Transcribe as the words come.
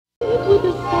with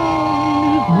the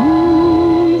sound of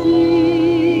music,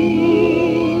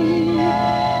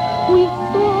 with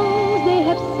songs they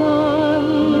have sung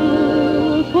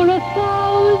for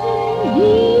 1,000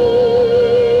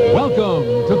 years. Welcome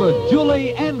to the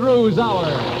Julie Andrews Hour.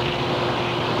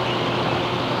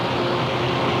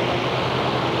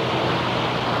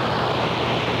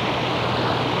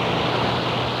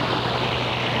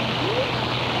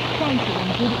 Thank you,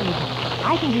 and good evening.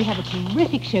 I think we have a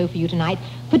terrific show for you tonight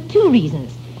for 2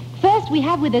 reasons. First, we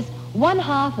have with us one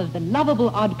half of the lovable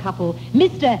odd couple,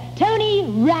 Mr. Tony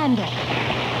Randall.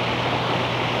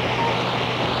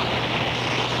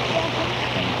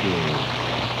 Thank you.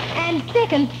 And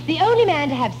second, the only man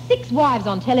to have 6 wives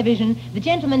on television, the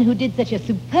gentleman who did such a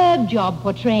superb job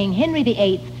portraying Henry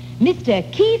VIII, Mr.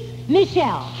 Keith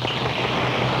Michell.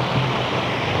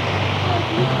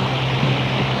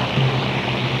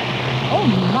 Oh,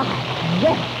 my.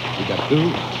 Well, We got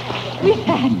through.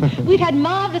 we've had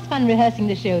marvelous fun rehearsing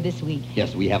the show this week.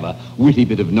 Yes, we have a witty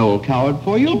bit of Noel Coward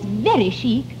for you. It's very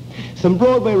chic. Some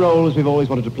Broadway roles we've always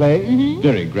wanted to play.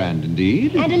 Very grand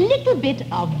indeed. And a little bit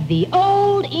of the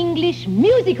old English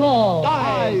musical.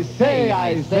 I say.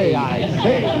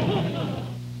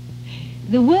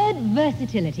 The word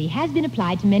versatility has been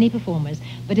applied to many performers,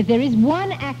 but if there is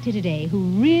one actor today who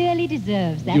really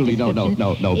deserves that Julie, no,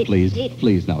 description...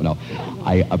 please, no.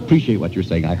 I appreciate what you're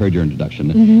saying. I heard your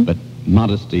introduction, but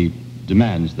modesty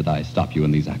demands that I stop you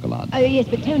in these accolades. Oh, yes,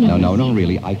 but Tony... No,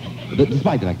 really.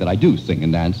 Despite the fact that I do sing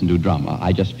and dance and do drama,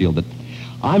 I just feel that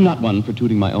I'm not one for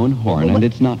tooting my own horn, and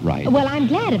it's not right. Well, I'm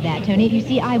glad of that, Tony. You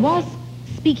see, I was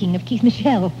speaking of Keith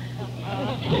Michell.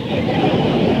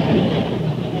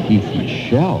 Keith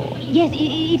Michell. Yes,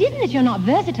 it isn't that you're not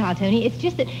versatile, Tony. It's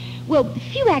just that, well,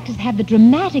 few actors have the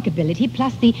dramatic ability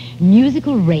plus the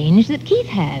musical range that Keith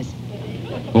has.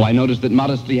 Oh, I noticed that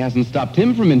modesty hasn't stopped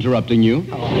him from interrupting you.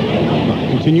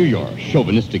 Continue your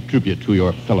chauvinistic tribute to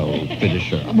your fellow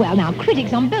finisher. Well, now,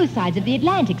 critics on both sides of the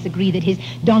Atlantic agree that his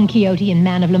Don Quixote and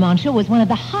Man of La Mancha was one of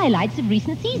the highlights of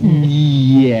recent seasons.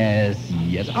 Yes.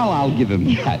 I'll give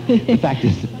him that. The fact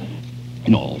is,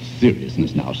 in all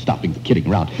seriousness now, stopping the kidding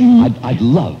around, I'd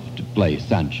love to play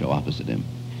Sancho opposite him.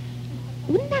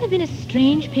 Wouldn't that have been a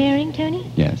strange pairing, Tony?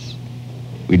 Yes.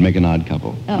 We'd make an odd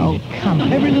couple. Oh, come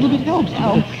on. Every little bit helps.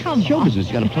 Oh, come on. Show business,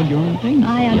 you gotta plug your own thing.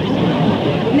 I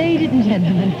understand. Ladies and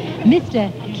gentlemen,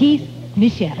 Mr. Keith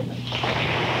Michell.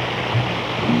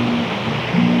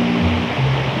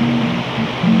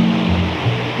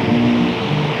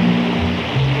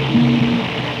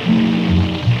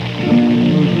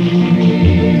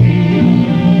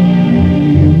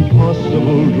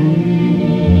 Impossible dream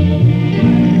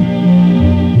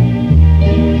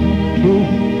to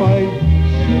fight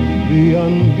the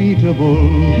unbeatable,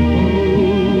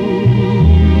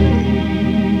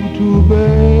 to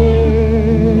bear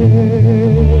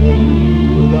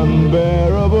with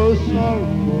unbearable sorrow,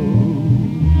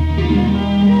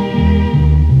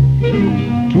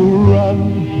 to run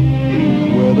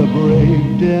where the brave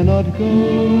dare not go,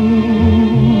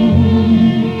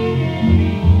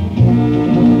 to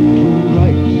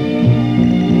right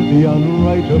the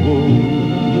unrightable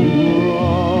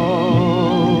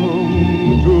wrong,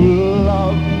 to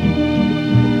love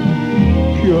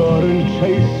pure and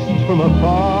chaste from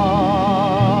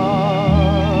afar,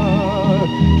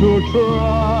 to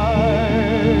try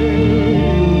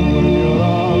when your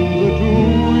arms are too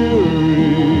weary,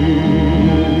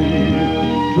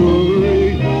 to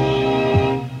reach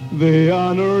the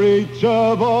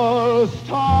unreachable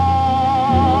star.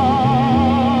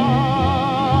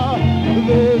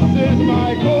 This is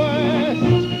my quest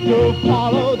to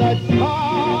follow that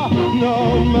star, no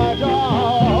matter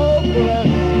how hopeless,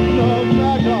 no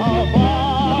matter how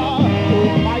far, to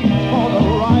fight for the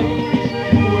right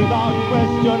without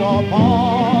question or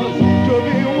pause, to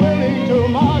be willing to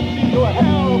march into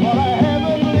hell for a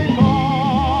heavenly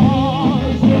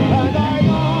cause. And I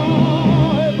know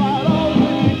if I'd only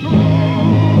be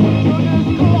true to this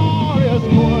glorious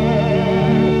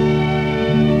quest,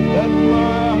 that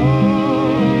my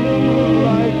heart will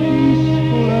lie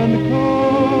peaceful and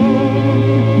calm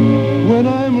when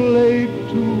I'm laid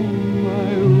to my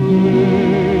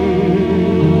rest.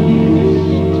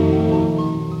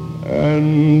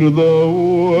 And the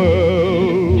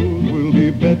world will be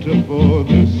better for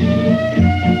this,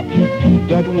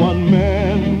 that one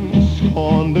man,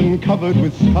 scorned and covered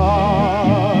with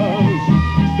scars,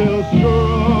 still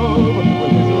strove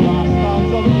with his last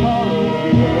ounce of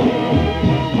courage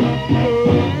to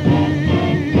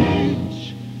reach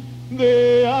the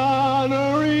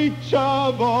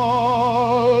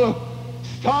unreachable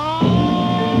star.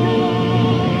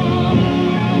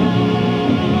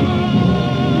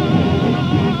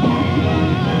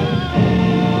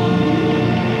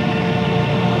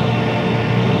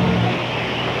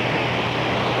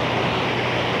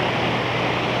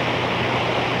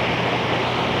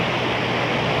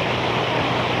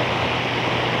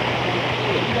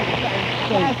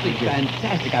 Fantastic,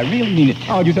 fantastic. I really mean it.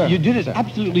 Oh, you, sir. You did it Sir.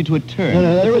 absolutely to a turn. No,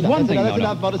 there was enough. one thing, That's no,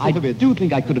 enough. no. Modesty I forbids. do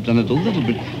think I could have done it a little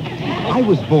bit. I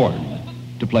was born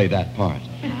to play that part.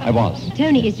 I was.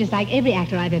 Tony is just like every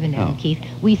actor I've ever known, Oh. Keith.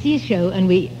 We see a show and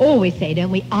we always say,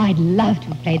 don't we, I'd love to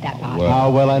have played that part.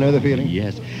 Well, I know the feeling.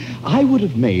 Yes. I would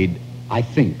have made, I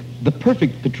think, the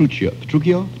perfect Petruchio.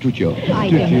 Petruchio? Petruchio. I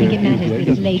don't think it matters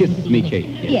this late Kiss into the me,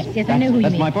 evening. Kate. Yes, I know who you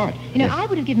That's mean. my part. You know, Yes. I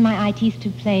would have given my eye teeth to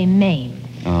play Mame.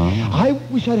 I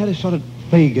wish I'd had a shot at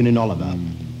Fagin in Oliver.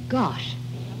 Gosh.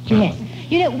 Yes.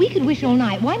 You know, we could wish all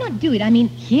night. Why not do it? I mean,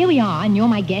 here we are, and you're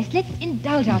my guest. Let's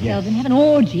indulge ourselves and have an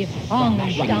orgy of song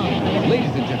and dance.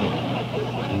 Ladies and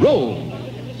gentlemen, roll.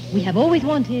 We have always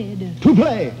wanted. To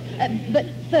play. But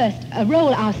first, a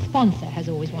role our sponsor has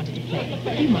always wanted to play.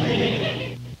 Do you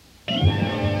mind?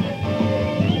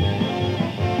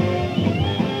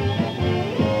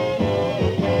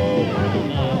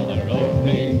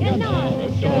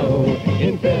 Another show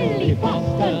in Philly,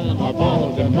 Boston, or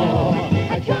Baltimore.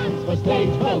 A chance for stage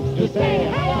folks to say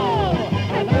hello.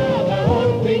 Another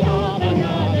opening on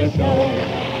another show.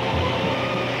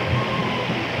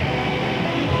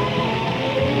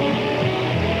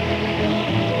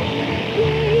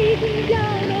 Gazing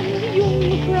down on the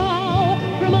Jungfrau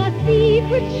from our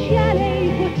secret chalet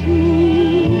for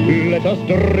two. Let us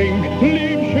drink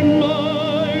Liebchen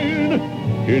mine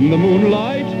in the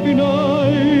moonlight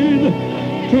benign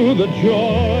to the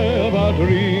joy of our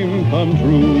dream come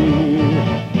true.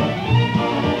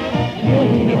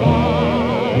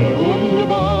 Wunderbar,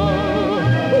 wunderbar,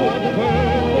 what a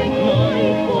perfect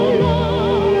night for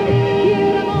love.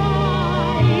 Here am I,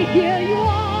 here you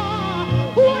are.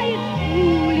 Why, it's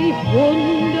truly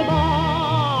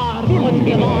wunderbar.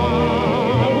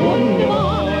 Wunderbar,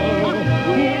 wunderbar.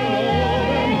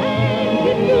 We're hands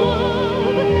in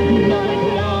love, not in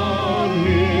love,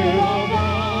 near or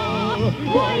far.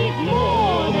 Why, it's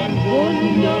more than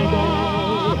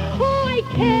wunderbar. Oh, I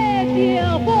care, dear,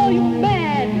 for you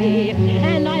madly,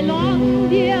 and I long,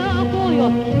 dear, for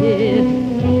your kiss.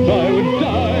 I would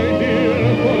die, dear,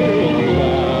 for you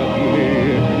gladly.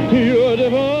 You're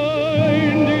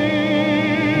divine,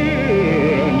 dear,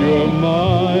 and you're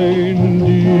mine,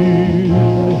 dear.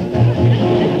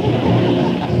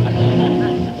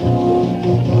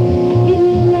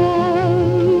 In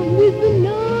love with the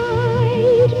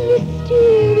night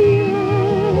mysterious,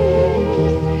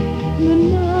 the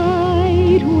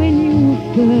night when you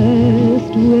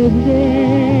first were there.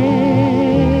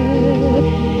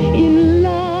 In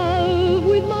love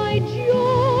with my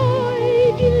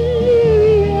joy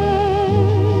delirious,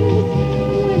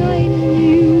 when I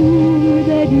knew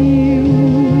that you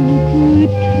could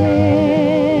care.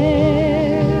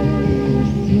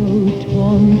 So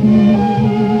taunt me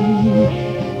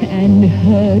and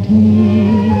hurt me,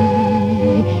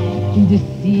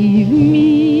 deceive me,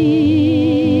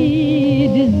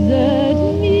 desert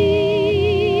me.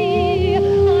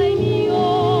 I'm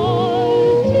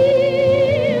yours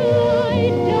till I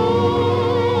die.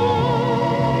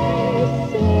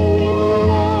 So in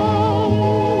love,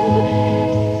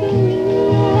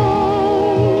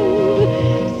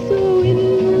 so in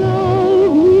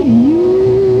love with you,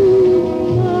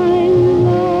 my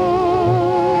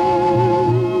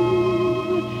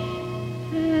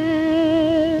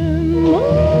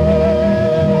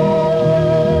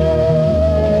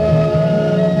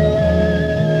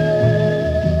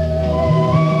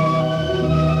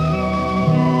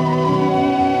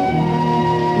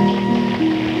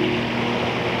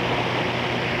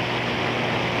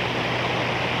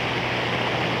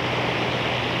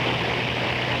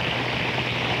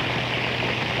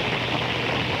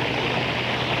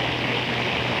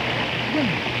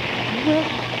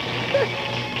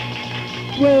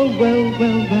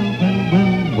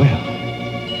Well.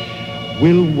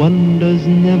 Will wonders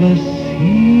never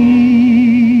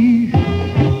cease?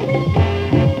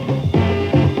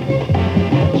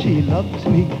 She loves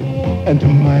me, and to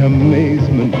my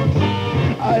amazement,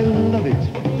 I love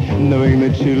it, knowing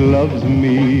that she loves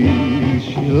me.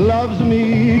 She loves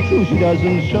me, true, she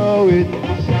doesn't show it.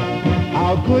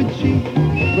 How could she,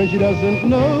 when she doesn't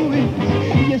know it?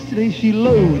 Yesterday she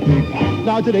loathed me,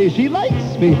 now today she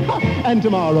likes me, ha! And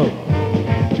tomorrow,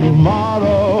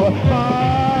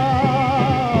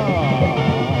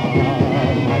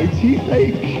 my teeth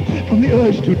ache from the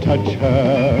urge to touch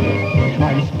her.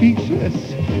 I'm speechless,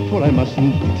 for I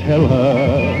mustn't tell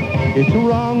her. It's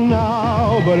wrong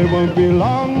now, but it won't be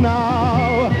long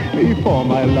now before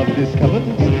my love discovers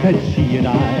that she and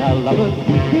I are lovers.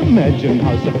 Imagine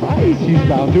how surprised she's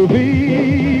bound to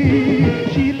be.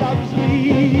 She loves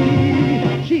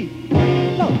me. She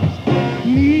loves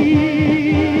me.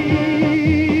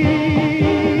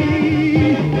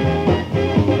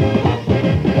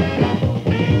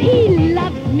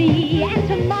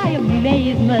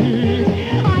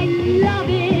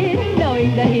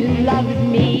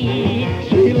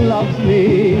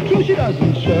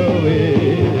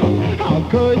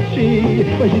 could she?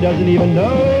 But she doesn't even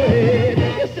know it.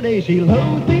 Yesterday she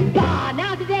loathed me. Bah,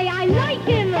 now today I like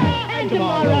him. And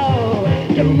tomorrow,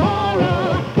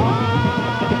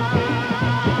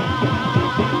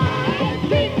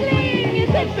 Twinkling is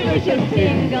suspicious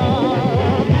single.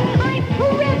 I'm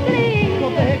trembling.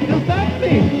 What the heck does that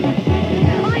mean?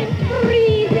 I'm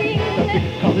freezing.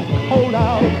 Because it's cold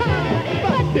out.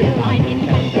 But still I'm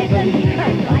incandescent.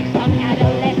 And like some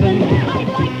adolescent, I'd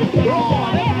like to see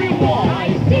on every wall I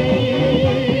see.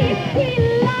 He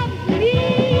loves me.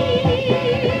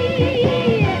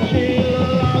 She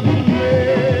loves me.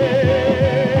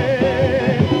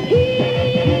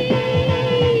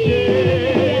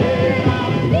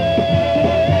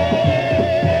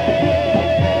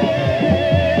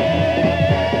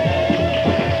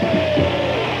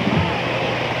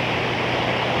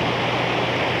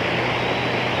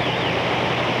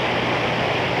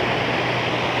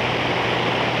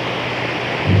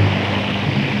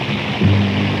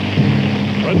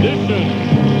 Tradition!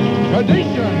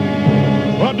 Tradition!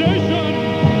 Tradition!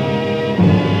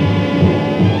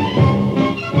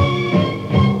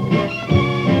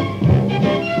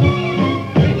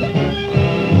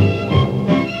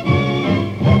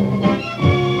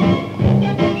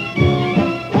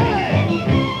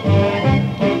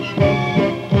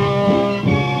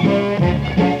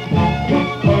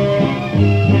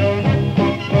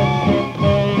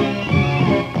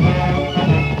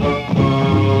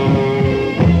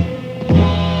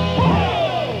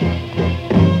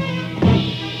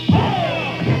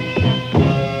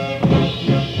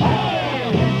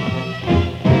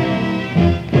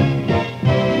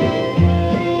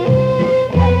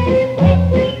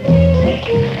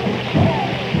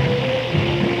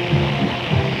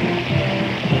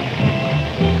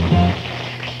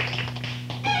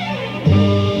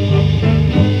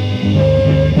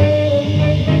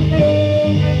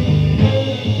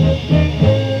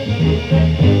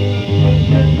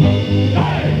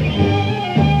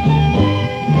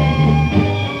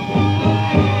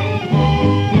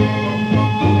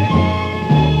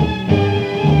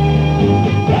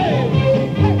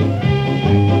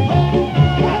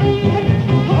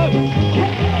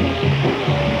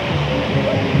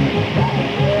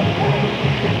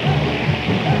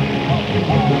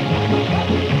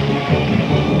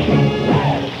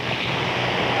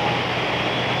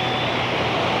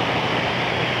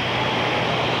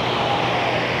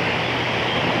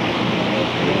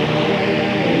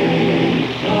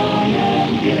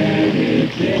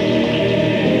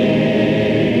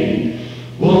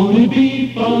 Won't it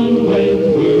be fun when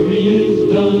worry is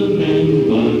done and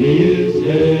money is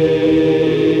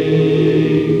saved?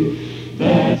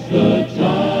 That's the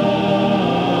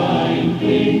time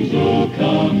things will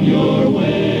come your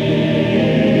way.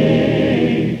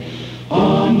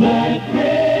 On that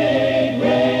great,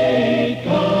 great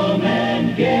come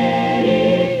and get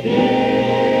it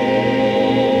day.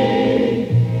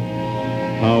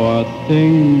 How are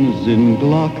things in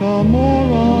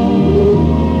Glockamora?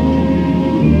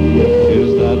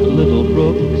 Is that little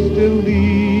brook still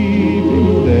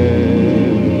leading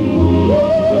there?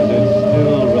 Does it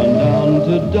still run down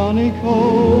to Donegal?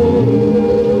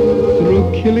 Through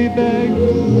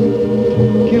Killybegs,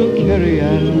 Kilkerry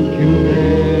and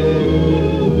Kildare?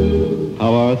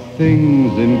 How are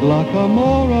things in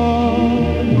Glockamora?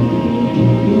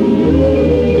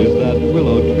 Is that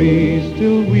willow tree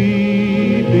still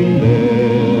weeping there?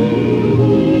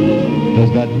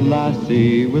 Does that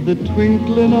lassie with the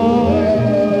twinkling eye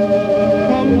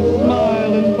come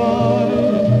smiling by?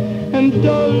 And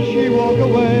does she walk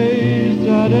away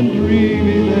sad and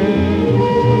dreamy there,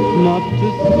 not to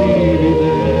see me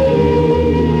there?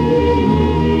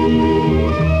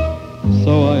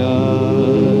 So I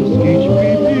ask each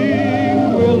weeping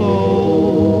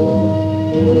willow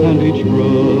and each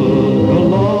brook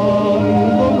along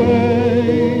the way,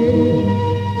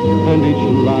 and each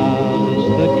lass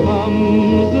that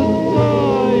comes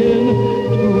a-sighing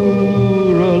to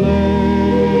relay.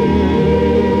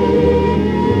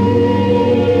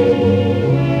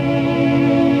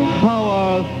 How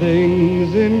are things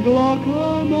in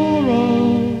Glockamora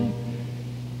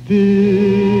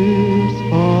this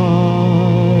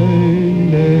fine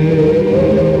day?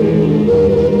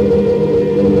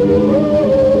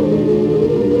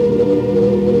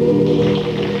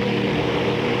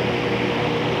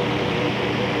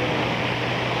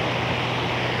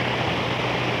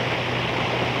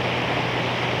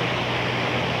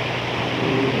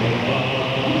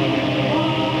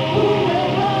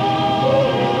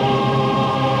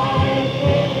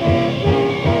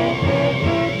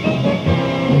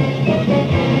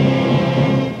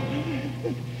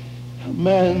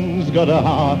 Man's got a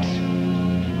heart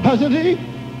Hasn't he?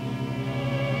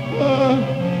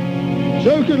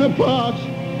 Joking apart,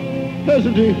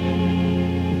 hasn't he?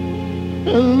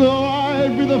 And though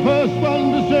I'd be the first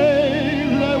one to say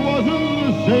that I wasn't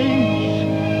the saint,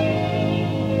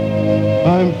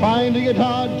 I'm finding it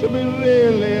hard to be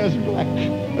really as black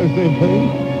as they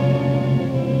paint.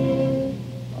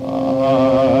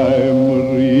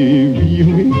 I'm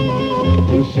reviewing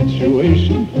the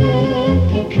situation.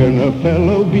 Can a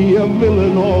fellow be a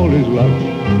villain all his life?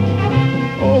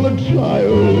 All the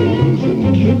trials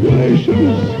and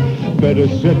tribulations. Better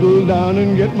settle down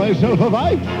and get myself a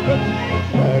wife.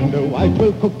 And a wife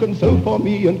will cook and sew for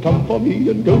me and come for me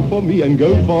and go for me and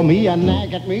go for me and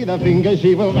nag at me. The fingers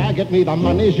she will wag at me, the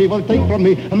money she will take from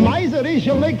me, a misery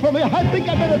she'll make for me. I think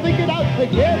I better think it out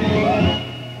again.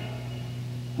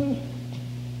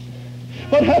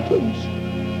 What happens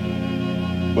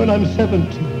when I'm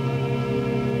 70?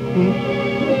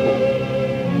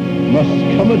 Must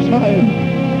come a time,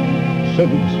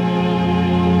 70,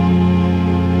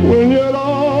 when you're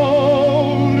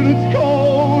old and it's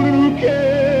cold and who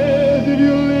cares if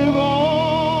you live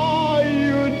or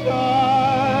you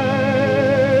die.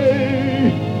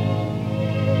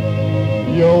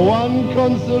 Your one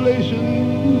consolation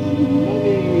is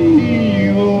money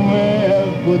you may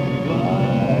have goodbye.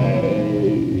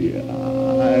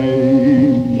 I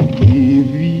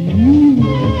give you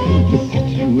the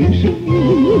situation.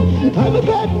 I'm a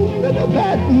pattern and a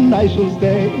pattern I shall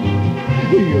stay.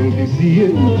 You'll be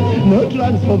seeing no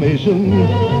transformation,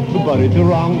 but it's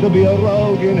wrong to be a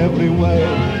rogue in every way.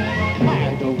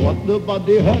 I don't want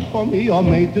nobody hurt for me or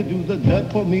made to do the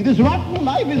dirt for me. This rotten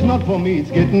life is not for me.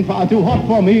 It's getting far too hot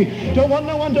for me. Don't want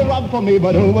no one to rob for me,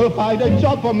 but who will find a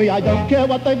job for me? I don't care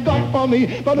what they've got for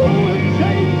me, but who will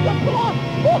change the plot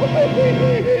for me?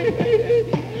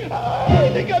 I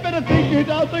think I better think it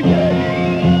out again.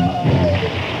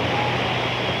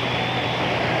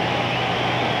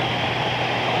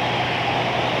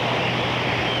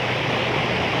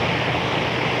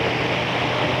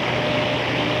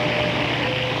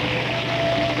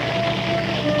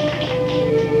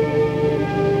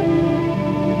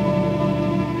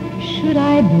 Should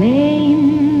I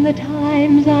blame the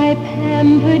times I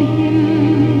pampered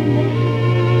him,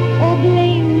 or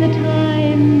blame the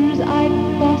times I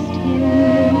crossed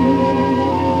him?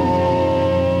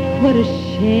 What a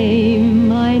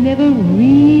shame I never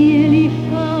really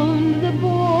found the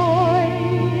boy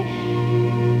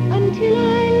until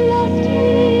I lost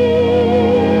him.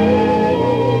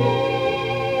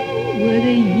 Were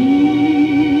the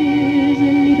years a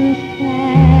little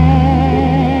fast?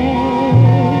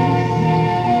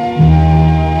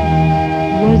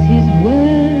 Was his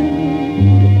world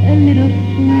a little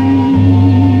free?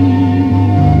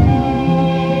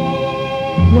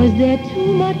 Was there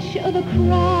too much of a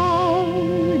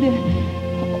crowd,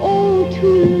 all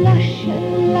too lush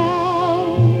and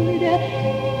loud,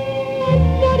 and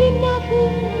not enough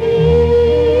of me?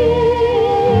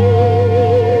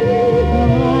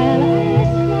 I'll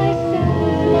ask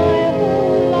myself my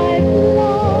whole life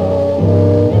long,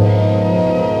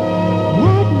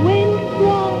 what went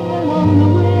wrong along the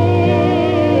way?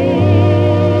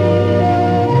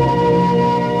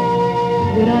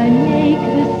 Would I make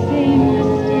the same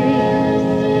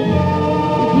mistakes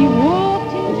if he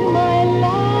walked into my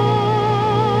life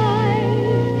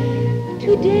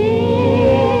today?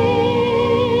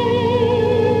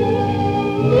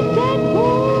 If that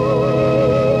boy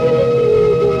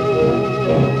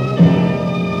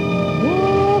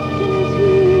walked into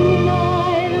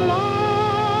my life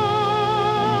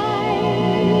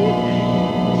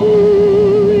today.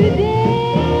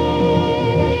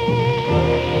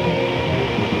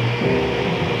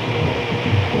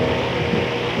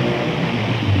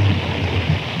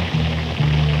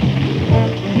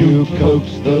 You coax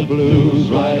the blues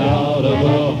right out of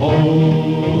a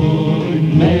hole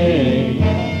in May.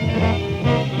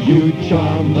 You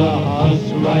charm the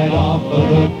husk right off of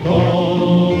the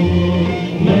cold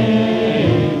May.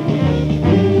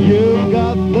 You've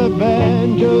got the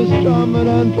banjo strumming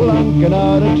and plunking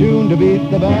out a tune to beat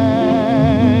the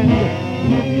band.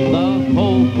 The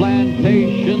whole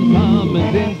plantation's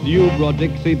humming since you brought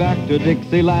Dixie back to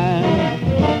Dixieland.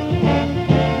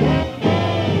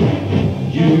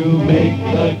 You make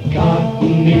the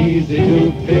cotton easy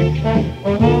to pick,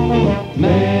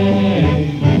 man.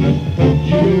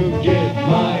 You give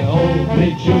my old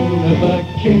Michell a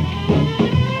kick,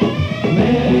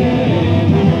 man.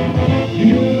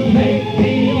 You make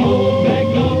the old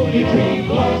magnolia tree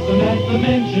blossom at the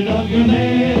mention of your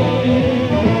name.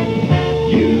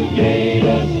 You made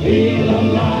us feel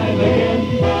alive again.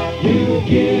 You've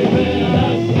given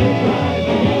us a try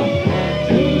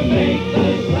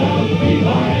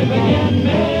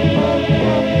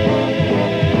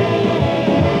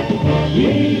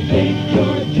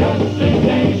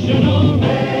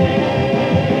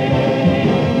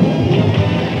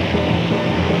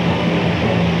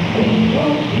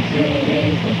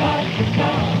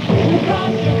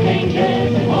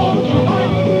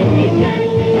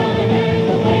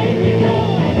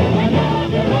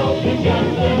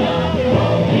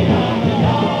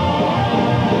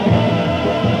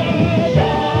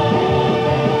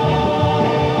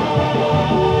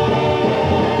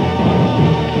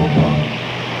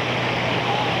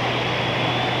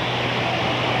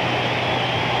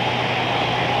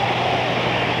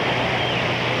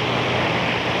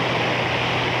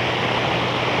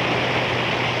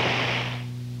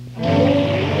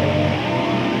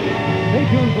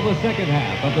second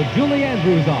half of the Julie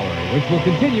Andrews Hour, which will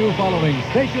continue following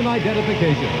station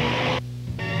identification.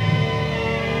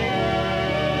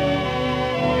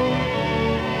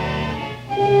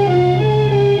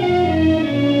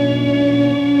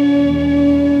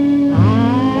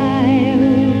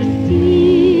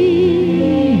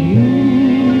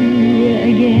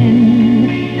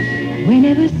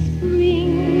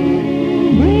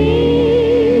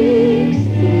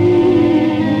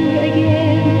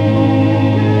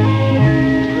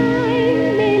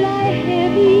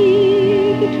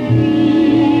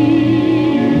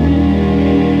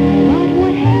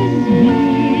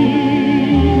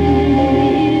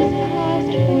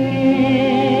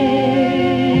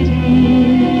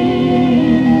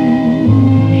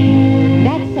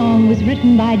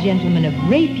 Gentleman of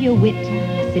rapier wit,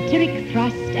 satiric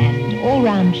thrust, and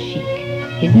all-round chic.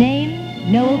 His name,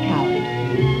 Noel Coward.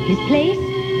 His place,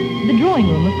 the drawing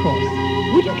room, of course.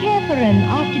 Would you care for an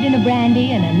after-dinner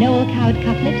brandy and a Noel Coward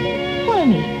couplet? Follow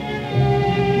me.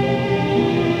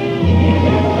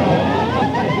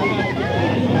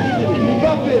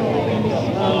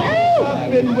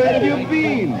 Muffin, where have you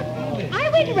been? I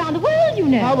went around the world, you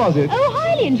know. How was it? Oh,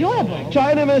 highly enjoyable.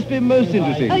 China must be most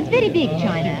interesting. Oh, it's very big,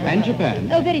 China. And Japan.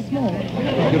 Oh, very small.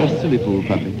 You're a silly fool,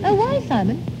 puppy. Oh, why,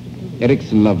 Simon?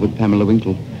 Eric's in love with Pamela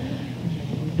Winkle.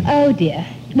 Oh, dear.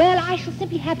 Well, I shall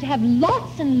simply have to have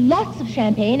lots and lots of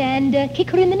champagne and kick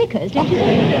her in the knickers, don't you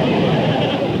think?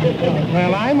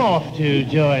 Well, I'm off to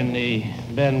join the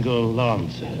Bengal lawn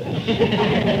service.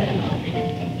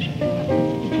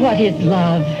 What is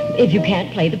love if you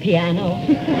can't play the piano?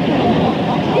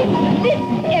 This,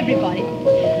 everybody.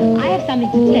 I have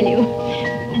something to tell you.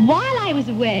 While I was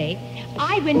away,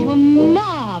 I went to a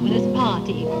marvelous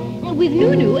party with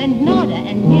Nunu and Nada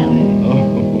and Nell.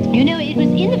 You know, it was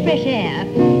in the fresh air,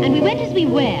 and we went as we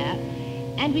were,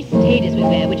 and we stayed as we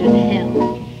were, which was hell.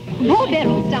 Poor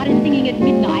Beryl started singing at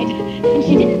midnight, and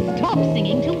she didn't stop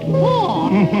singing till 4.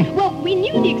 Well, we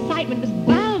knew the excitement was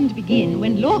bound to begin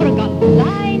when Laura got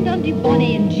blind on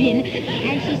Dubonnet and gin,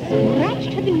 and she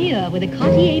scratched her veneer with a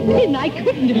Cartier pin. I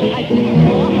couldn't have liked it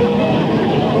more.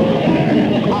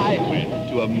 I went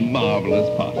to a marvelous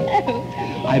party.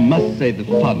 I must say the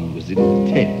fun was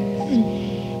intense.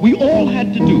 We all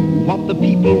had to do what the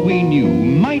people we knew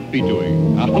might be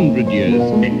doing 100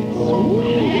 years hence.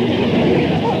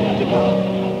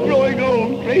 Growing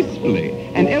old gracefully.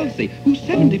 And Elsie, who's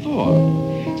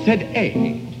 74, said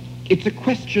A, it's a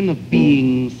question of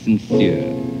being sincere.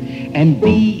 And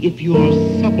B, if you're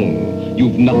supple,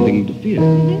 you've nothing to fear.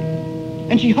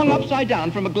 And she hung upside down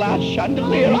from a glass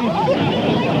chandelier.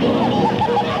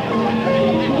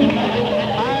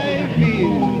 I've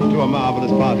been to a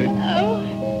marvelous party.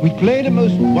 We played a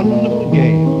most wonderful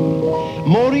game.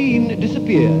 Maureen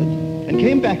disappeared and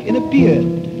came back in a beard.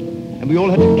 And we all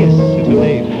had to guess at her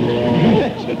name.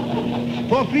 Imagine.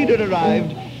 Poor Frida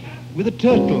arrived with a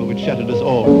turtle which shattered us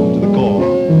all to the core.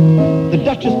 The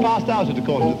Duchess passed out at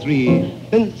 2:45.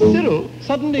 Then Cyril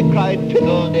suddenly cried,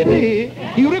 piddle-diddly.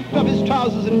 He ripped up his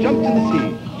trousers and jumped in the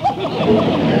sea.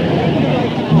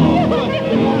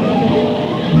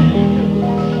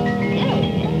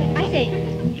 I say,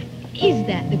 is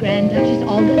that the Grand Duchess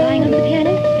Olga lying on the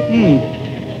piano?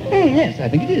 Yes, I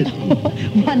think it is.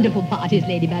 Wonderful parties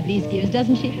Lady Bablis gives,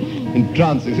 doesn't she?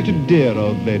 Entrancing, such a dear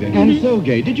old lady. And so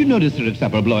gay. Did you notice her at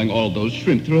supper blowing all those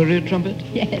shrimp through her ear trumpet?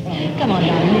 Yes. Come on,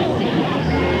 darling, let's sing.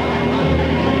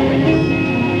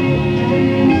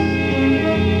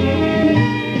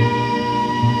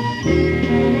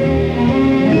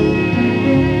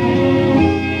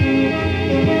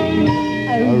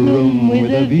 A room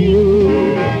with a view,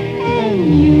 and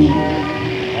you,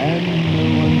 And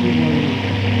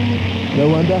no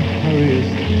one to hurry us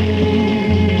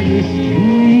through this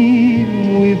dream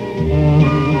we've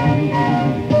found.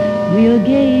 we'll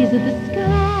gaze at the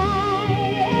sky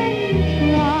and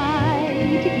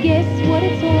try to guess what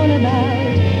it's all about.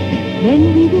 Then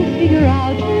we will figure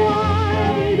out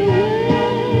why the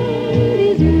world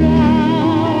is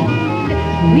round.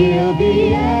 We'll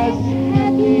be as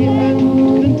happy and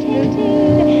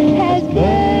contented as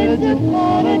birds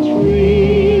upon a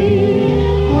tree,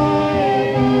 high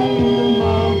above the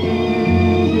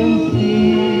mountains and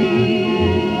sea.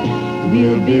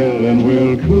 We'll build and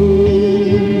we'll coo,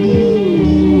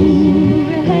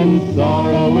 and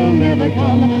sorrow will never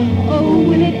come. Oh,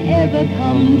 will it ever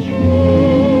come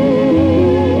true?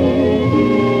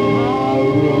 Our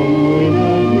room with a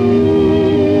view,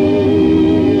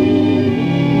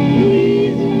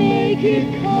 please make it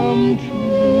come true.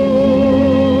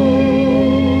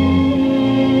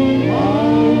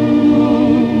 Our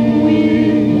room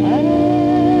with a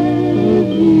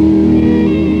view.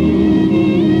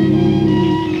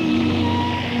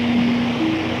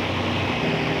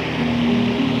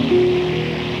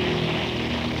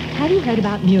 Have you heard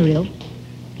about Muriel?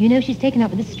 You know, she's taken up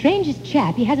with the strangest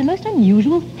chap. He has a most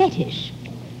unusual fetish.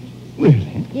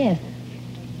 Really? Yes.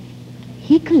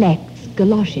 He collects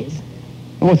galoshes.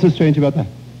 And what's so strange about that?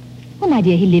 Well, my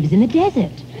dear, he lives in the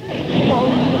desert.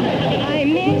 I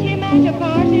met him at a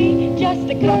party just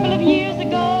a couple of years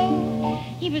ago.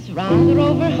 He was rather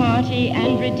over-hearty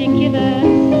and ridiculous.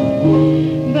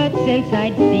 But since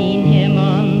I'd seen him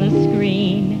on the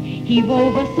screen, he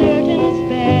wove a certain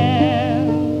spell.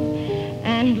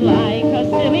 And like a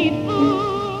silly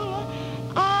fool,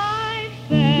 I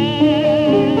fell.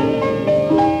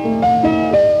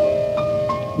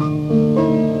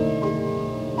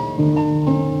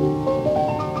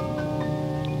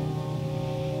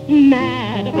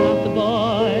 Mad about the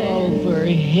boy. Oh, for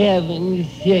heaven's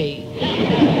sake.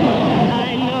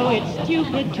 I know it's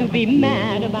stupid to be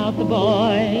mad about the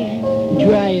boy.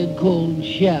 Try a cold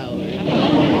shower.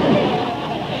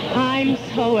 I'm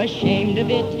so ashamed of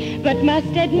it, but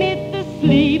must admit the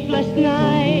sleepless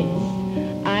nights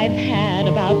I've had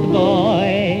about the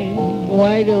boy.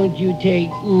 Why don't you take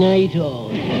Nitol?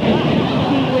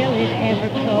 Will it ever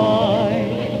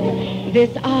cloy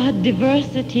this odd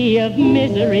diversity of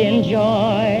misery and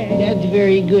joy? That's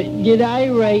very good. Did I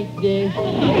write this?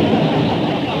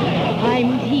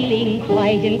 I'm feeling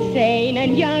quite insane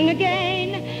and young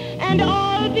again, and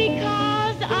all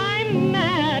because I'm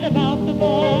mad about the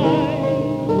boy.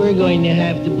 We're going to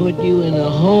have to put you in a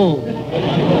home.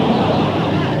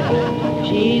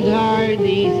 She's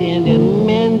hardly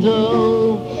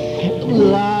sentimental.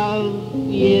 Love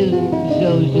isn't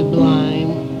so sublime.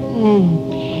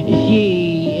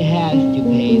 She has to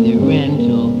pay the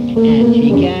rental, and she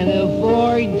can't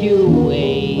afford to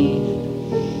waste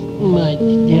much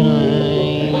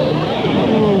time.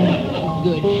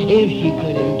 Good. If she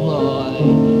could employ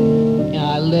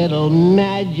a little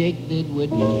magic that would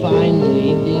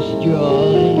finally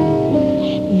destroy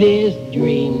this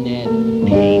dream that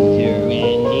pains her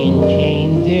and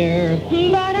enchains her.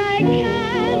 But I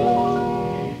can't,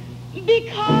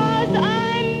 because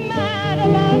I'm mad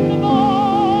about the boy.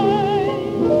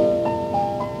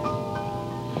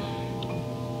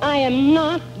 I am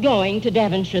not going to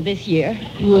Devonshire this year.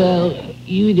 Well,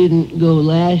 you didn't go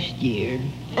last year.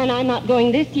 And I'm not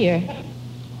going this year.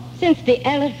 Since the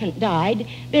elephant died,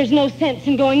 there's no sense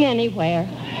in going anywhere.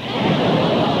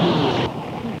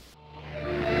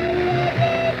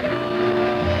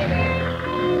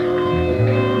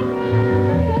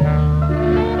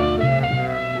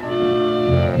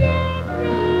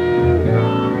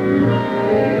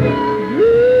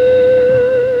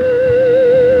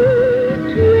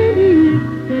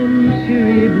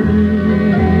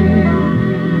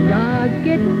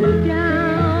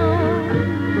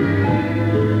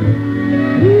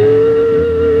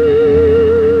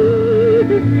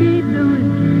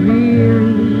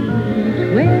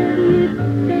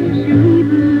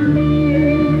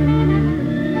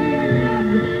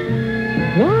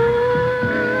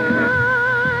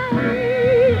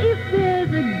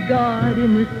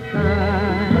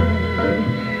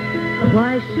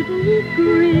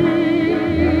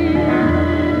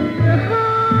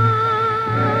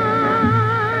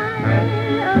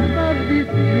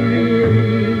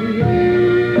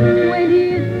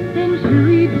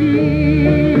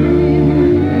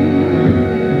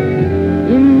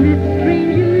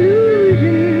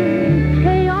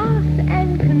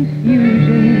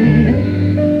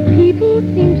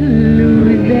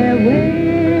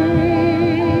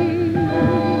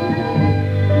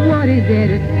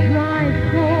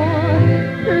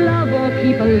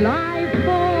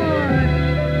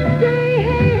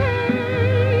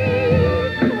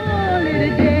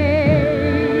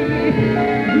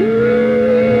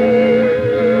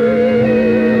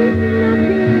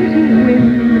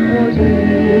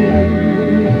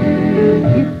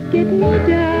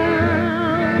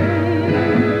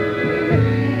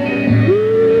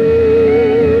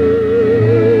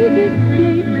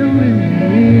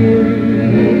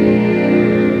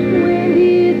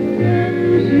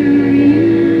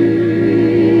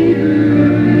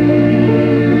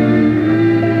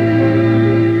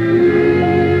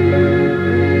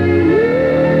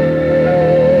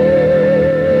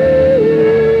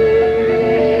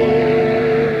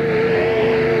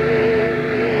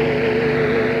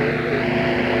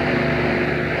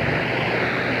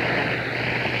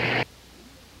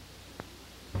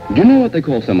 Do you know what they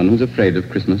call someone who's afraid of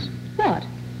Christmas? What?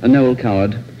 A Noel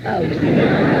coward. Oh.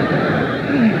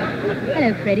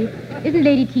 Hello, Freddie. Isn't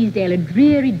Lady Teasdale a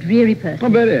dreary, dreary person? Oh,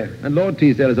 very. And Lord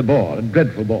Teasdale is a bore, a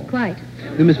dreadful bore. Quite.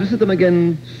 We must visit them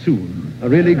again soon. A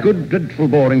really good, dreadful,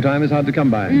 boring time is hard to come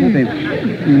by.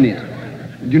 Nothing. Neat.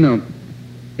 Do you know,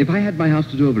 If I had my house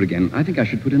to do over again, I think I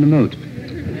should put in a moat.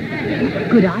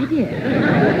 Good idea.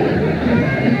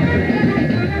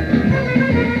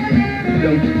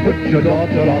 Don't put your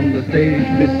daughter on the stage,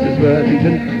 Mrs.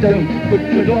 Worthington. Don't put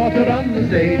your daughter on the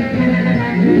stage.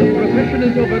 The profession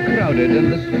is overcrowded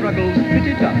and the struggle's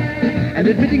pretty tough. And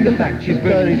admitting the fact she's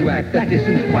burning to act, that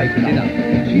isn't quite enough.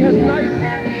 She has nice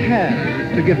hands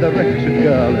to give the wretched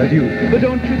girl a due. But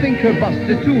don't you think her bust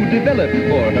is too developed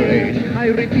for her age? I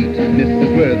repeat,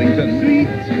 Mrs. Worthington, sweet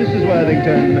Mrs.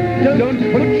 Worthington, don't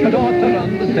put your daughter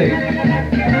on the stage.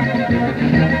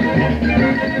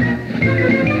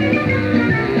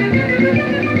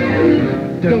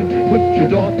 Don't put your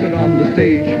daughter on the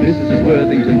stage, Mrs.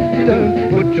 Worthington. Don't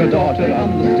put your daughter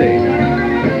on the stage.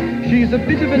 She's a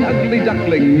bit of an ugly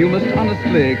duckling, you must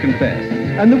honestly confess.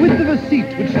 And the width of her seat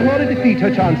would surely defeat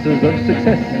her chances of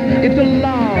success. It's a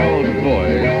loud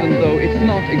voice, and though it's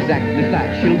not exactly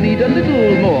flat, she'll need a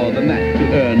little more than that to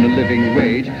earn a living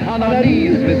wage. On our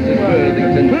knees, Mrs.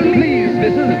 Worthington. Please,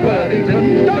 Mrs.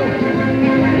 Worthington, don't put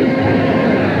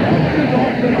your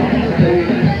daughter on the stage.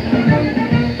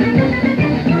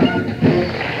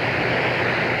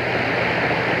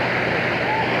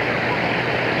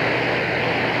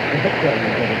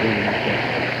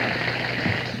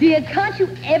 Dear, can't you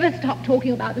ever stop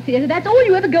talking about the theatre? That's all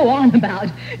you ever go on about.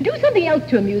 Do something else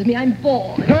to amuse me. I'm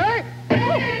bored. Huh?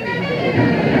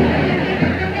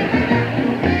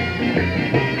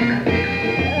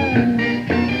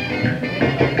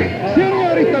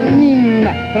 Senorita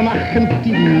Nina from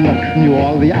Argentina knew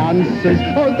all the answers,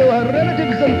 although her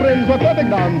relatives and friends were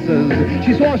perfect dancers.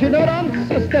 She swore she'd never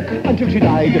dance a step until she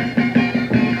died.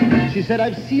 She said,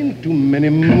 I've seen too many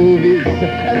movies,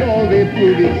 and all they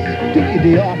prove is too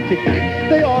idiotic.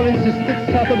 They all insist that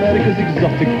South America's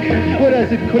exotic,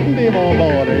 whereas it couldn't be more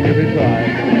boring if we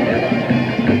tried.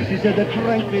 She said that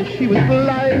frankly she was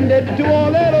blinded to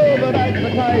all their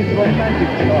over-advertised romantic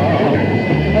charms.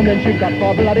 And then she got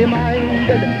more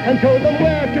bloody-minded and told them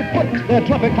where to put their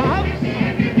tropic farms.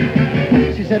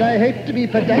 She said, I hate to be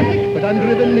pedantic, but I'm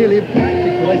driven nearly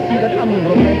frantic when I see that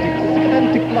unromantic,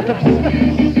 scantic lot of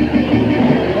sluts.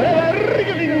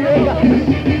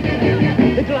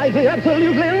 It drives me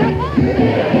absolutely nuts.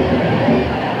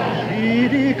 She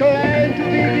declined to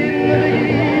begin the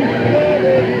beginning, though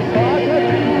they besought her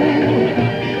to.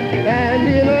 And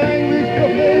in language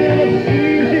profane and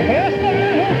obscene, she cursed the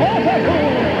whole quarter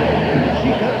too. She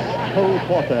cursed the whole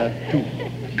quarter too.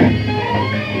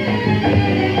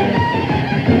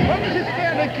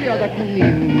 That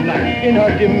Nina, in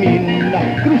her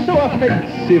demeanor, grew so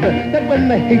offensive that when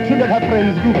the hatred of her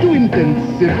friends grew too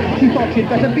intensive, she thought she'd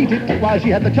better beat it while she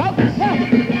had the chance.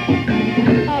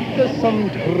 After some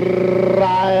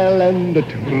trial and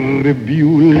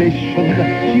tribulation,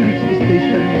 she reached the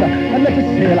station and met a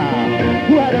sailor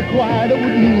who had acquired a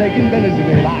wooden leg in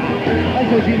Venezuela. And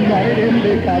so she married him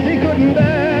because he couldn't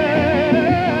bear.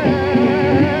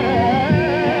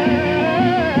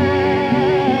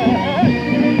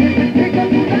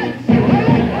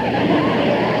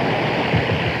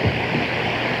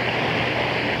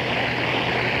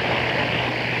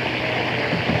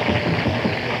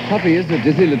 Puppy is a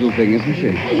dizzy little thing, isn't she?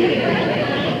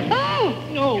 Oh!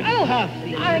 No,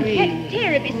 Puffy. I'm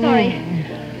terribly sorry.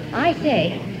 I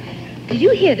say, did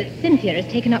you hear that Cynthia has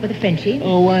taken up with a Frenchie?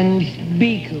 Oh,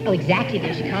 unspeakable. Oh, exactly,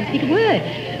 though. She can't speak a word.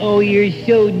 Oh, you're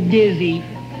so dizzy.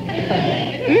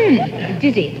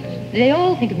 Dizzy. They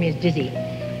all think of me as dizzy.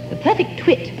 The perfect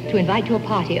twit to invite to a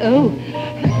party. Oh.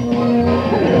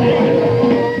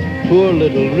 Poor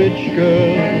little rich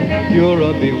girl, you're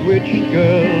a bewitched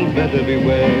girl, better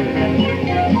beware.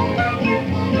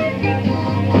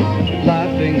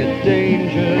 Laughing at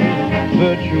danger,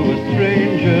 virtue a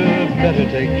stranger, better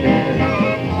take care.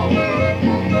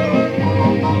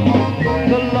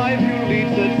 The life you lead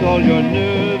sets all your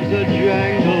nerves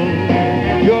a-jangle.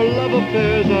 Your love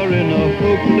affairs are in a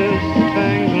hopeless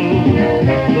tangle.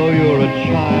 Though you're a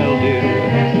child, dear,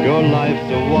 your life's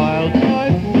a wild typhoon.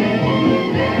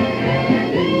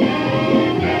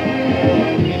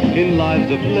 In lives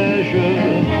of leisure,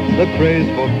 the craze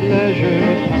for pleasure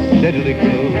steadily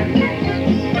grows.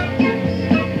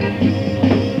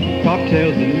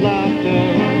 Cocktails and laughter,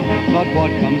 but what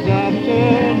comes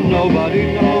after,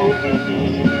 nobody knows.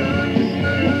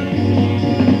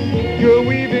 You're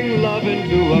weaving love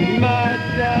into a mad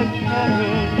dash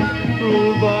pattern,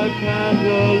 ruled by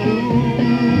pantaloons.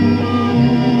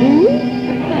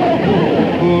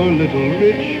 Poor little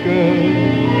rich girl,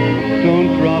 don't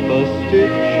drop a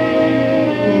stitch.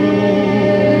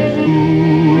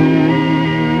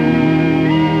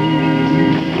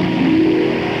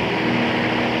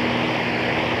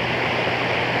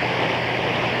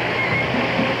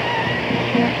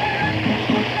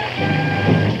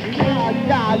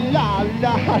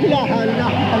 la, la, la,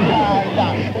 la.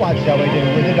 What shall we do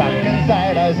with the drunken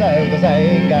sailor? So the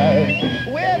saying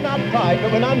goes. We're not pride,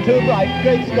 but when I'm too bright,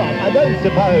 great Scott, I don't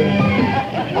suppose.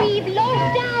 We've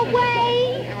lost our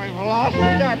way. We've lost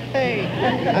our pay.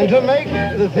 And to make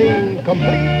the thing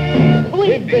complete,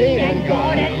 we've been and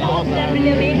gone and lost our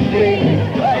living free.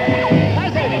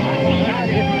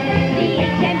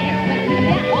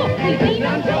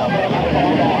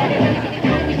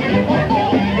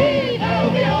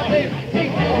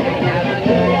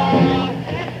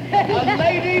 A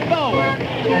lady bowen,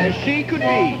 as she could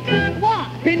be, What?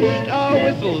 pinched our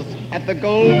whistles at the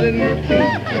Golden Tooth.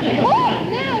 Oh,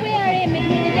 now we're in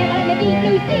between the devil and the deep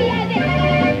blue sea, as it...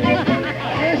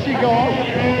 Here she goes.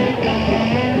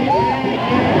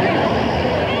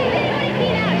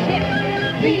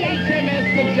 The HMS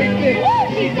Subjective,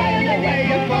 she sailed away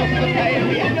across the bay at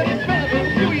the end of the spell of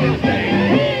New Year's Day.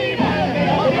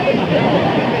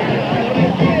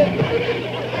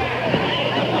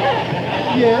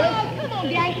 Yes? Oh, come on,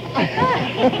 Jack.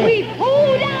 We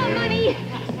pulled our money,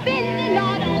 spent a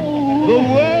lot. Oh. The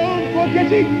world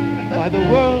forgetting, by the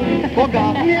world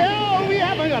forgot. No, we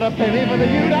haven't got a penny for the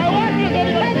you-know. What has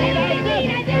anybody seen?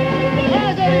 Has anybody seen?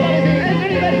 Has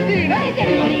anybody seen? Has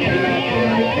everybody?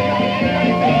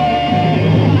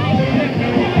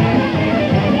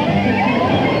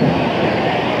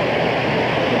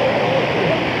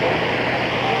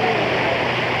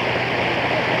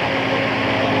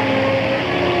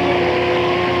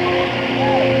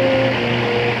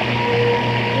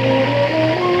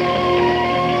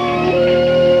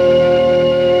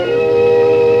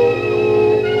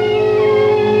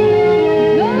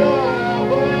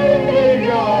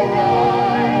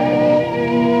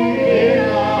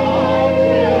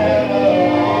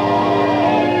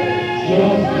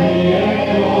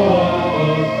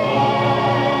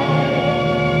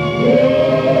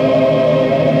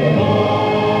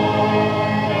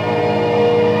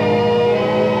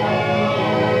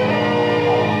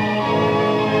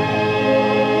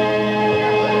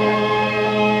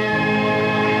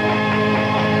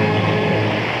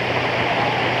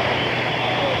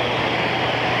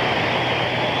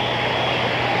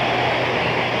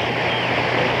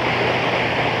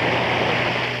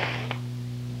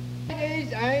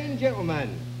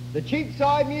 The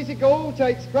Cheapside Music Hall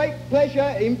takes great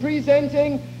pleasure in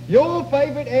presenting your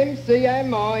favourite MC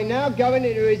and mine, now going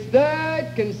into his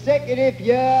third consecutive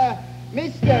year,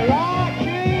 Mr. Archie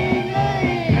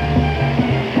Lee.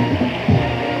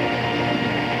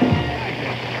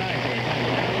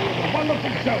 A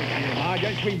wonderful show tonight,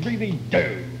 yes we really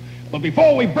do. But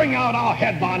before we bring out our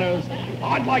headliners,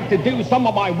 I'd like to do some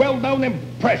of my well-known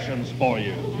impressions for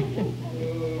you.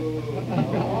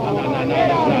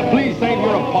 No. Please save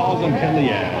your applause until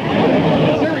the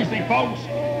end. Seriously, folks,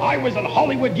 I was in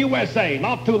Hollywood, USA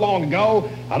not too long ago,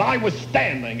 and I was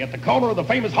standing at the corner of the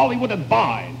famous Hollywood and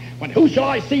Vine, when who shall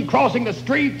I see crossing the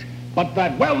street but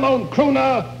that well-known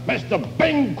crooner, Mr.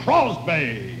 Bing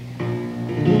Crosby.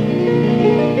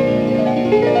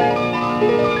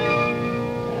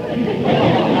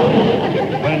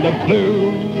 When the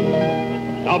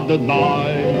blues of the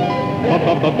night the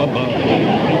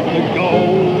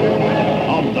gold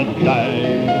of the day,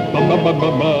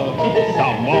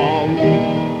 someone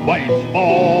waits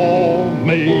for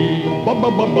me.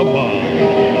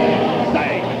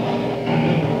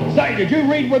 Say, did you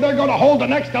read where they're going to hold the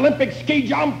next Olympic ski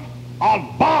jump?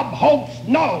 On Bob Hope's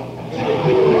nose.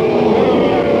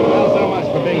 Well, so much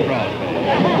for Bing Crosby.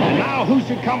 And now who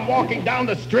should come walking down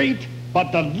the street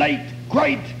but the late,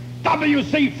 great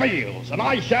W.C. Fields? And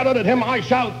I shouted at him, I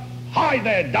shout, "Hi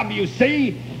there,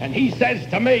 W.C." And he says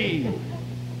to me,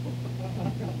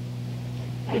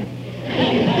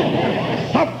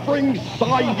 "Suffering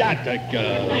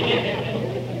sciatica.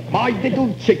 My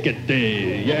little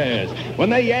chickadee," yes. When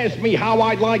they asked me how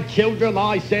I like children,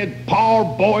 I said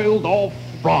parboiled or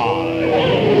fried.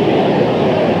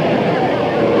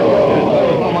 That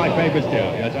was one of my favorites too.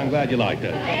 Yes, I'm glad you liked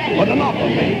it. But enough of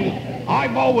me.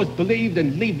 I've always believed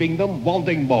in leaving them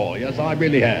wanting more. Yes, I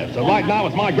really have. So right now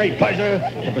it's my great pleasure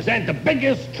to present the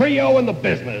biggest trio in the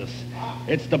business.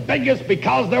 It's the biggest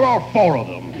because there are four of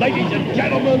them. Ladies and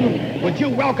gentlemen, would you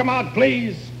welcome out,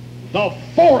 please, the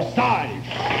Forsythes.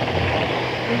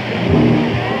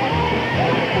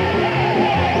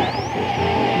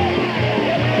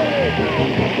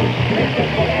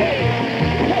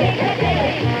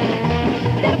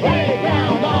 The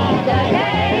playground of the day.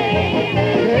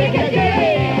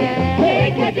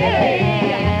 Piccadilly,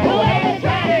 where the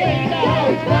traffic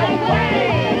goes one way.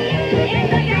 In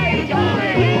the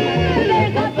daytime,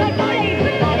 there's lots of money,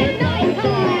 but at night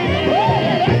time,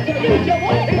 that's the future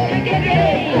way.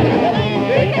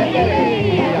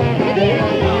 Piccadilly,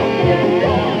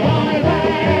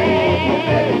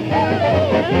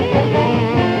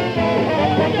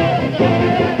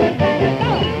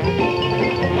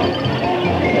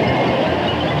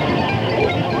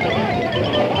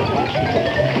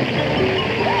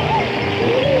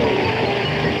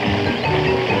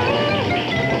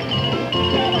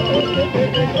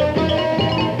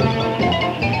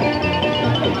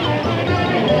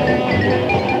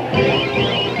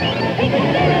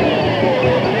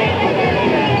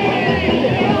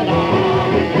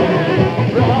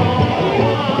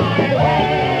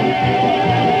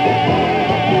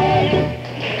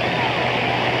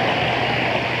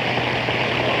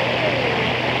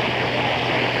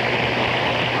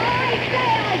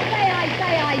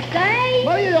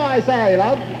 I say,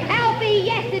 love? Alfie,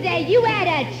 yesterday you had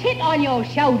a chip on your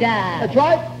shoulder. That's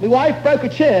right. My wife broke a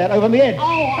chair over my head.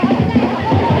 I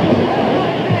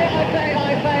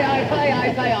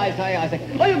say.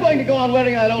 Are you going to go on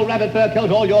wearing that old rabbit fur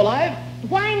coat all your life?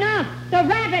 Why not? The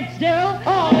rabbits do.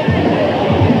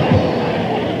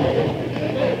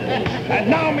 And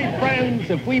now, me friends,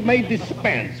 if we may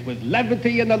dispense with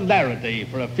levity and hilarity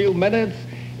for a few minutes,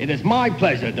 it is my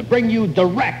pleasure to bring you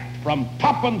direct from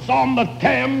Tuppence on the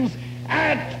Thames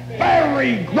at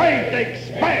very great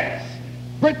expense,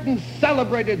 Britain's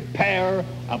celebrated pair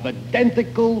of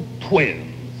identical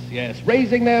twins. Yes,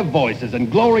 raising their voices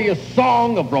in glorious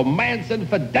song of romance and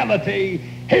fidelity,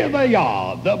 here they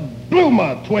are, the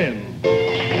Bloomer Twins.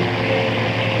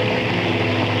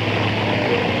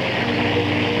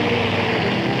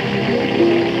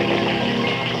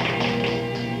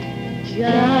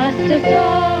 Just a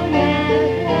song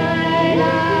at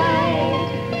twilight,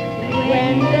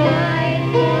 when the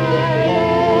lights are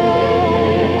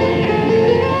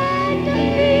low, and the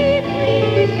sea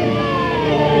breeze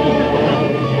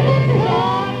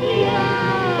softly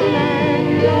hum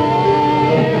and blow.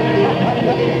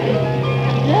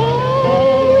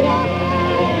 Though the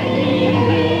happy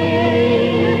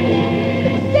wind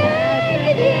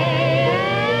sang day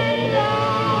and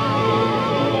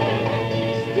night,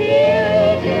 still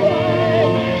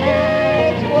twas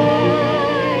at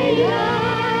twilight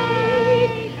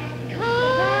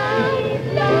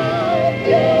comes love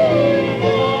to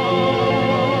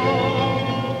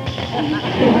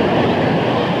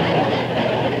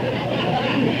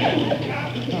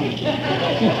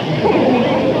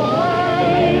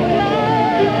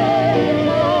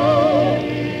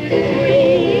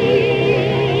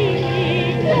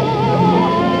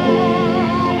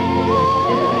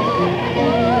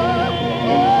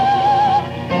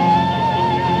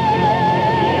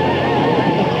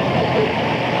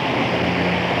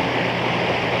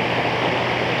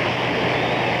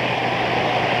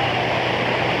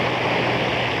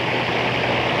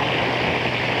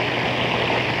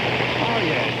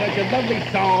Such a lovely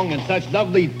song and such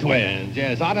lovely twins.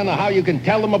 Yes, I don't know how you can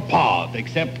tell them apart,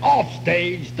 except off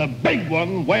stage, the big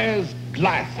one wears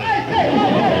glasses.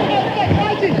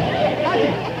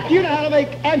 Do you know how to make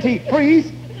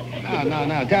anti-freeze?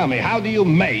 No, tell me, how do you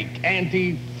make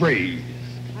anti-freeze?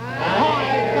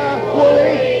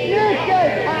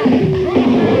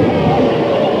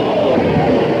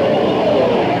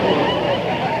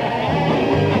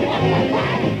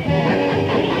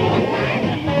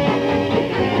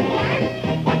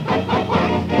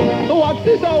 What's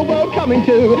this old world coming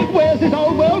to? Where's this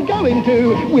old world going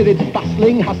to? With its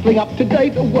bustling, hustling,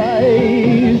 up-to-date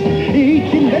ways.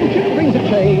 Each invention brings a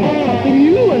change, something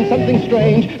new and something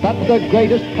strange. But the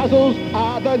greatest puzzles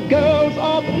are the girls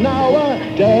of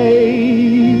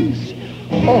nowadays.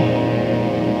 Oh,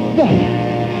 the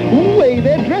way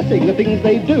they're dressing, the things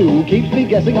they do, keeps me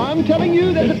guessing. I'm telling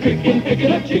you, there's a trick in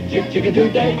picking a chicken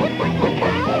today.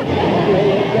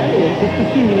 Sister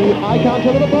Sue, I can't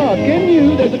tell them apart, can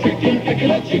you? There's a trick in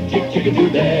picking a chicken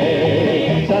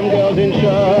today. Some girls in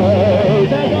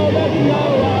shows, and all that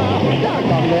know,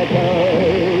 down on their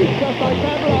toes, just like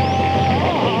that.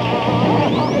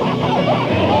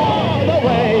 Oh, the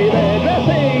way they're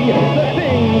dressing, the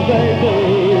things they do,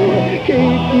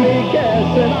 keep me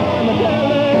guessing, I'm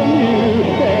telling you.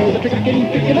 There's a trick in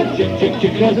picking a chick.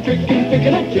 There's a trick in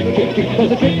picking a chick.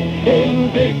 There's a trick in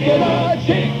picking a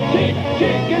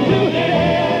chicken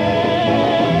today.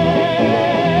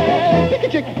 Pick a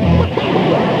chick.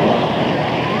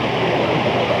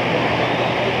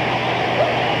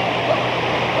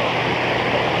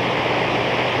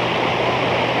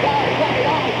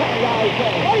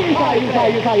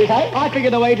 You say? I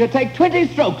figured a way to take 20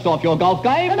 strokes off your golf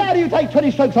game. And how do you take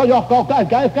 20 strokes on your golf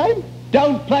game?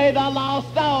 Don't play the last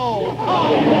hole.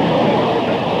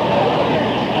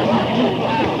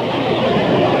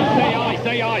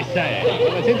 I say.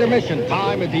 Well, it's intermission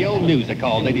time at the old music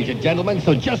hall, ladies and gentlemen,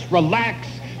 so just relax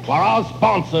while our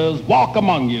sponsors walk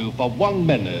among you for 1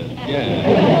 minute.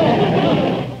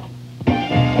 Yeah.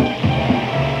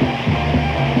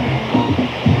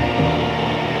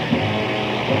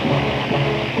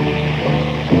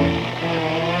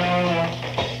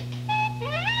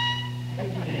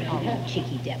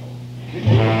 Cheeky devil.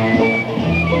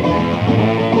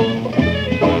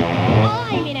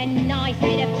 I'm in a nice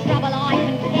bit of trouble, I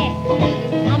confess.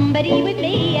 Somebody with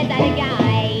me is at a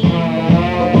game.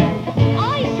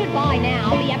 I should by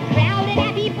now be a proud and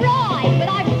happy bride, but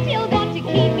I've still got to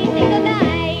keep me single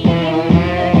name.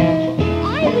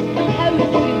 I was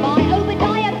proposed to by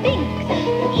Obadiah Binks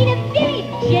in a very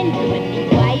gentlemanly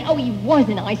way. Oh, he was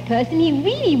a nice person, he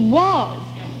really was.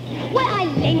 Well, I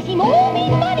lent him all me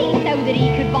money so that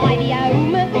he could buy the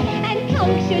home. And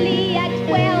punctually at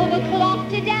 12 o'clock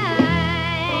today,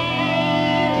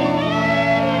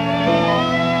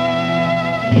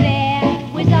 there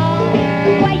was I,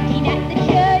 waiting at the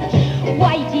church,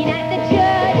 waiting at the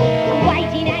church,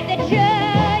 waiting at the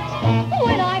church,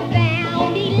 when I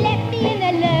found he left me in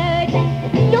the lurch.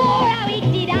 Nor how he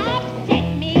did upset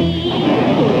me.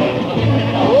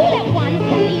 All at once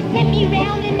he sent me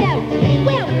round a note.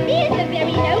 Well, here's the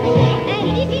very note, and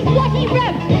this is what he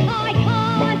wrote. I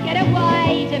can't get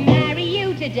away to marry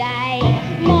you today.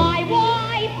 My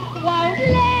wife won't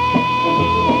let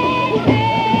me.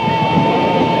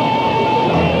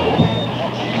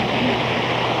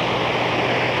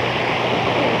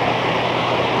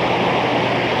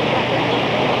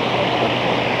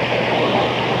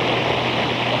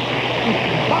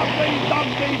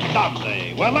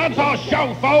 Lovely. Well, that's our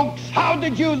show, folks. How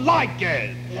did you like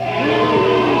it?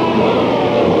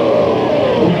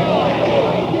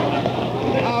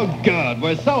 Oh, good.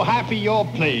 We're so happy you're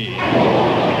pleased.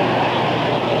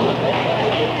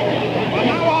 Well,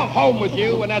 now off home with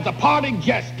you, and as a parting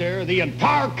gesture, the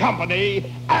entire company,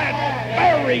 at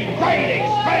very great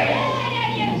expense.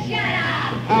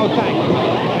 Oh, thank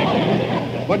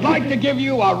you. Would like to give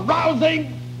you a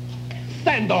rousing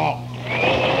send-off.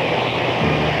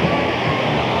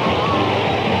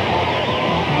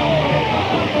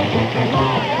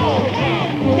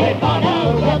 They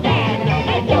follow the band,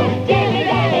 and don't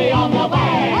dilly-dally on the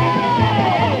way.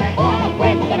 Off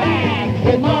with the band,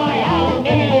 with my own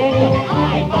name.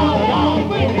 I followed on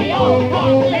with the old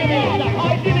cock limit.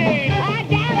 I did it! I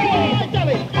damn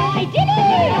it! I did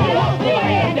it! I lost the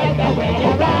end of the way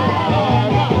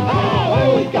around. Oh,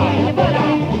 who's going to put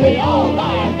up the old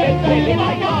iron fist if I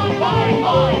can't find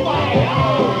my way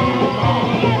home?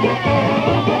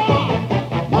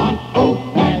 One old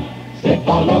man said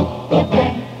follow the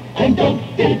band. And don't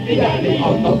dilly-dally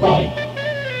on the right.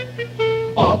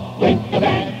 Off went the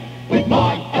band with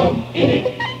my own in it.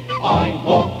 I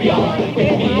walk beyond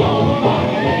with the old man.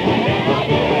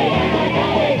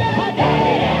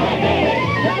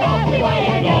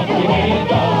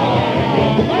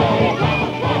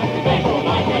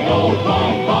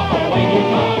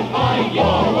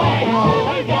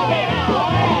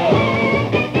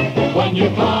 When you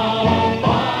can't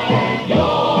find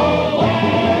your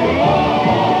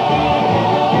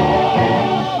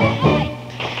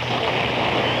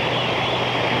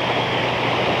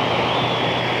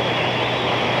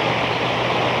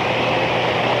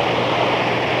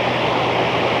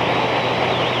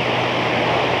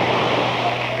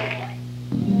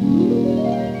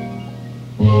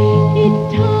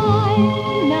It's time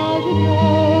now to go,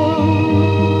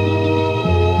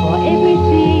 for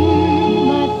everything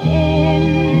must end.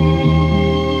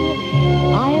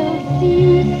 I'll see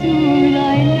you soon, I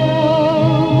know,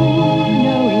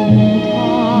 knowing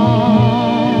time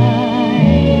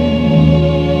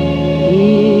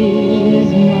is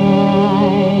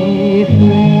my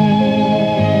friend.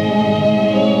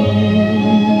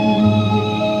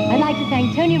 I'd like to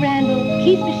thank Tony Randall,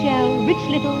 Keith Michell, Rich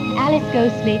Little, Alice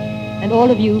Ghostly, and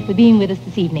all of you for being with us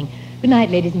this evening. Good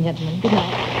night, ladies and gentlemen. Good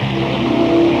night.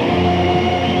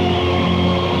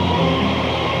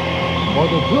 For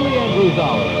the Julie Andrews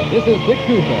Hour, this is Dick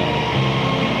Cooper.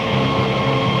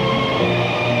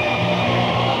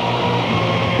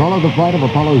 Follow the flight of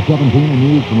Apollo 17 and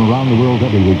news from around the world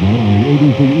every weeknight on the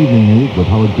ABC Evening News with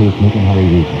Howard Kirsnick and Harry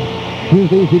Reason.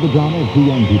 Tuesday, see the drama of two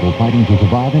young people fighting to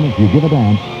survive, and if you give a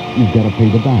dance, you've got to pay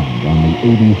the band on the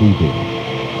ABC Theater.